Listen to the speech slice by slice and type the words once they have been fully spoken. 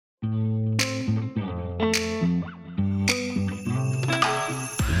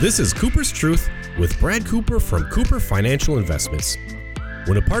This is Cooper's Truth with Brad Cooper from Cooper Financial Investments.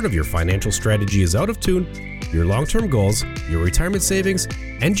 When a part of your financial strategy is out of tune, your long-term goals, your retirement savings,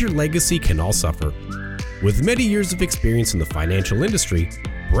 and your legacy can all suffer. With many years of experience in the financial industry,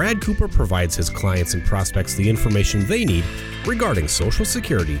 Brad Cooper provides his clients and prospects the information they need regarding Social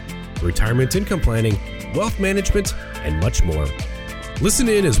Security, retirement income planning, wealth management, and much more. Listen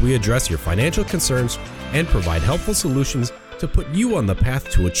in as we address your financial concerns and provide helpful solutions to put you on the path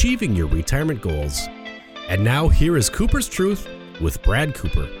to achieving your retirement goals. And now here is Cooper's Truth with Brad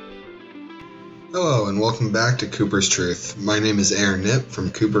Cooper. Hello and welcome back to Cooper's Truth. My name is Aaron Knipp from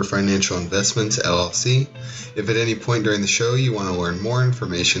Cooper Financial Investments, LLC. If at any point during the show you want to learn more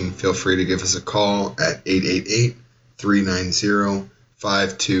information, feel free to give us a call at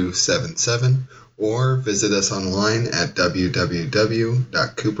 888-390-5277 or visit us online at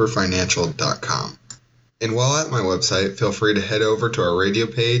www.cooperfinancial.com. And while at my website, feel free to head over to our radio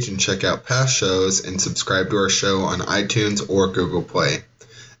page and check out past shows and subscribe to our show on iTunes or Google Play.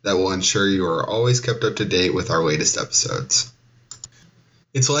 That will ensure you are always kept up to date with our latest episodes.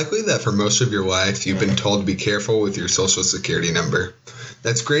 It's likely that for most of your life, you've been told to be careful with your Social Security number.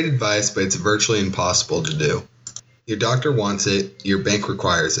 That's great advice, but it's virtually impossible to do. Your doctor wants it, your bank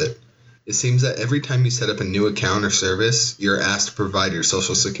requires it. It seems that every time you set up a new account or service, you're asked to provide your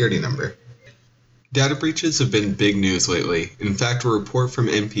Social Security number. Data breaches have been big news lately. In fact, a report from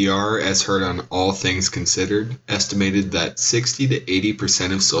NPR, as heard on All Things Considered, estimated that 60 to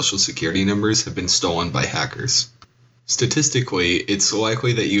 80% of Social Security numbers have been stolen by hackers. Statistically, it's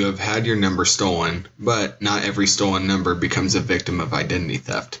likely that you have had your number stolen, but not every stolen number becomes a victim of identity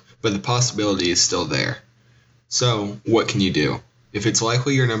theft, but the possibility is still there. So, what can you do? If it's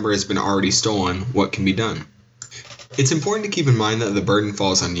likely your number has been already stolen, what can be done? It's important to keep in mind that the burden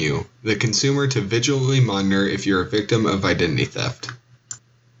falls on you, the consumer, to vigilantly monitor if you're a victim of identity theft.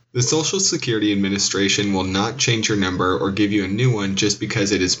 The Social Security Administration will not change your number or give you a new one just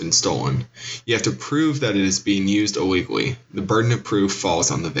because it has been stolen. You have to prove that it is being used illegally. The burden of proof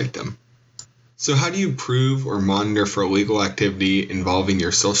falls on the victim. So how do you prove or monitor for illegal activity involving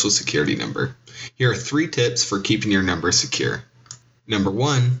your Social Security number? Here are 3 tips for keeping your number secure. Number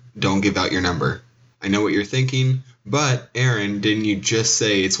 1, don't give out your number. I know what you're thinking, but Aaron, didn't you just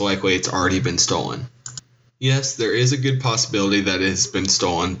say it's likely it's already been stolen? Yes, there is a good possibility that it has been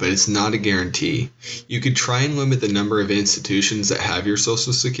stolen, but it's not a guarantee. You could try and limit the number of institutions that have your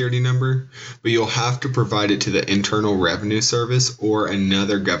Social Security number, but you'll have to provide it to the Internal Revenue Service or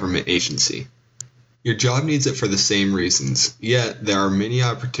another government agency. Your job needs it for the same reasons, yet there are many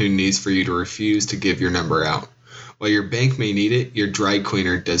opportunities for you to refuse to give your number out. While your bank may need it, your dry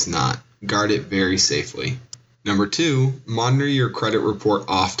cleaner does not. Guard it very safely. Number 2, monitor your credit report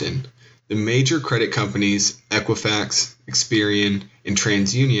often. The major credit companies, Equifax, Experian, and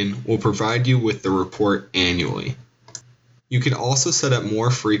TransUnion, will provide you with the report annually. You can also set up more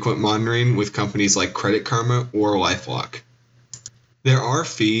frequent monitoring with companies like Credit Karma or LifeLock. There are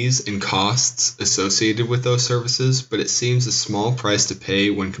fees and costs associated with those services, but it seems a small price to pay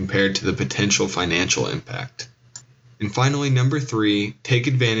when compared to the potential financial impact. And finally, number 3, take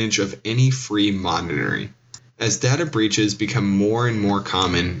advantage of any free monitoring. As data breaches become more and more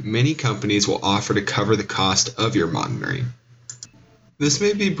common, many companies will offer to cover the cost of your monitoring. This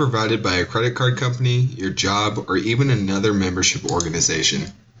may be provided by a credit card company, your job, or even another membership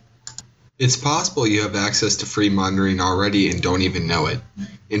organization. It's possible you have access to free monitoring already and don't even know it.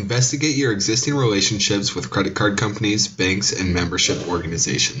 Investigate your existing relationships with credit card companies, banks, and membership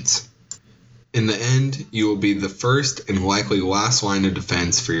organizations. In the end, you will be the first and likely last line of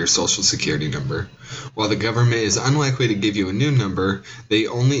defense for your Social Security number. While the government is unlikely to give you a new number, they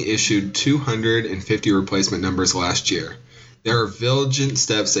only issued 250 replacement numbers last year. There are vigilant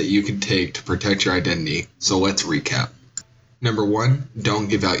steps that you can take to protect your identity, so let's recap. Number 1, don't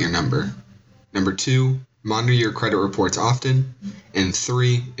give out your number. Number 2, monitor your credit reports often. And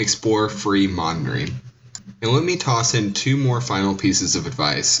 3, explore free monitoring. And let me toss in 2 more final pieces of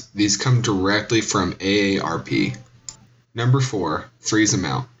advice. These come directly from AARP. Number 4, freeze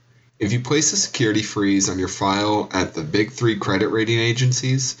amount. If you place a security freeze on your file at the big 3 credit rating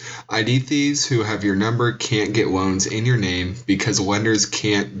agencies, ID thieves who have your number can't get loans in your name because lenders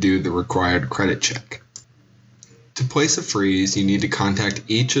can't do the required credit check. To place a freeze, you need to contact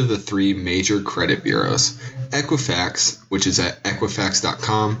each of the 3 major credit bureaus: Equifax, which is at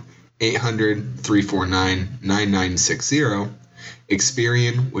equifax.com, 800-349-9960,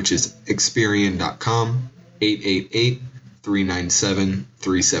 Experian, which is experian.com,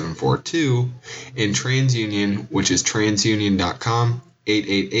 888-397-3742, and TransUnion, which is transunion.com,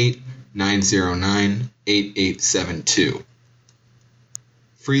 888 800-909-8872.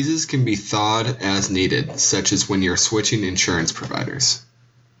 Freezes can be thawed as needed, such as when you're switching insurance providers.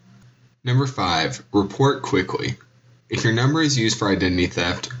 Number 5, report quickly. If your number is used for identity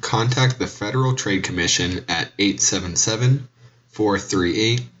theft, contact the Federal Trade Commission at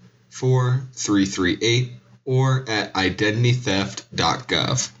 877-438-4338 or at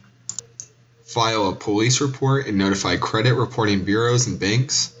identitytheft.gov. File a police report and notify credit reporting bureaus and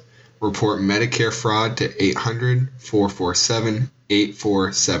banks. Report Medicare fraud to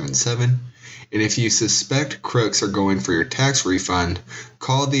 800-447-8477. And if you suspect crooks are going for your tax refund,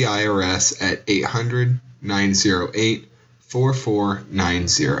 call the IRS at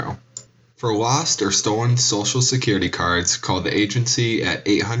 800-908-4490. For lost or stolen Social Security cards, call the agency at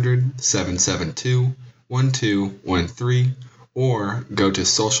 800-772-1213 or go to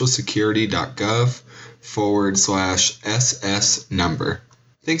socialsecurity.gov/SS number.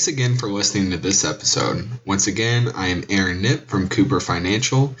 Thanks again for listening to this episode. Once again, I am Aaron Knipp from Cooper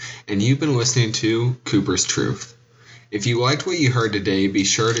Financial, and you've been listening to Cooper's Truth. If you liked what you heard today, be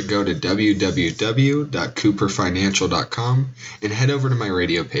sure to go to www.cooperfinancial.com and head over to my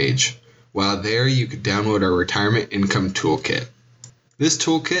radio page. While there, you can download our Retirement Income Toolkit. This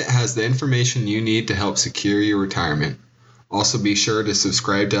toolkit has the information you need to help secure your retirement. Also, be sure to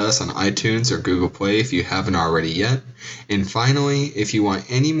subscribe to us on iTunes or Google Play if you haven't already yet. And finally, if you want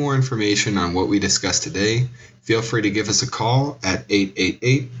any more information on what we discussed today, feel free to give us a call at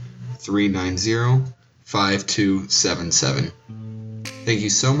 888-390-5277. Thank you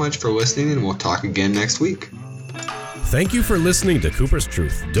so much for listening, and we'll talk again next week. Thank you for listening to Cooper's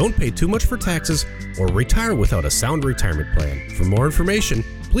Truth. Don't pay too much for taxes or retire without a sound retirement plan. For more information,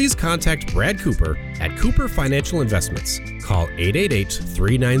 please contact Brad Cooper at Cooper Financial Investments. Call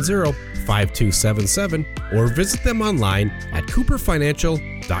 888-390-5277 or visit them online at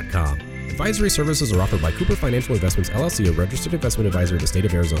cooperfinancial.com. Advisory services are offered by Cooper Financial Investments, LLC, a registered investment advisor in the state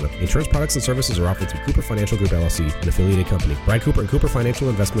of Arizona. Insurance products and services are offered through Cooper Financial Group, LLC, an affiliated company. Brad Cooper and Cooper Financial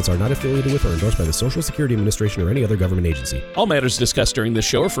Investments are not affiliated with or endorsed by the Social Security Administration or any other government agency. All matters discussed during this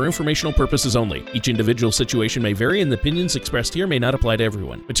show are for informational purposes only. Each individual situation may vary, and the opinions expressed here may not apply to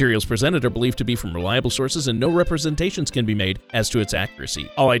everyone. Materials presented are believed to be from reliable sources, and no representations can be made as to its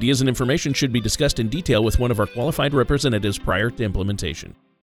accuracy. All ideas and information should be discussed in detail with one of our qualified representatives prior to implementation.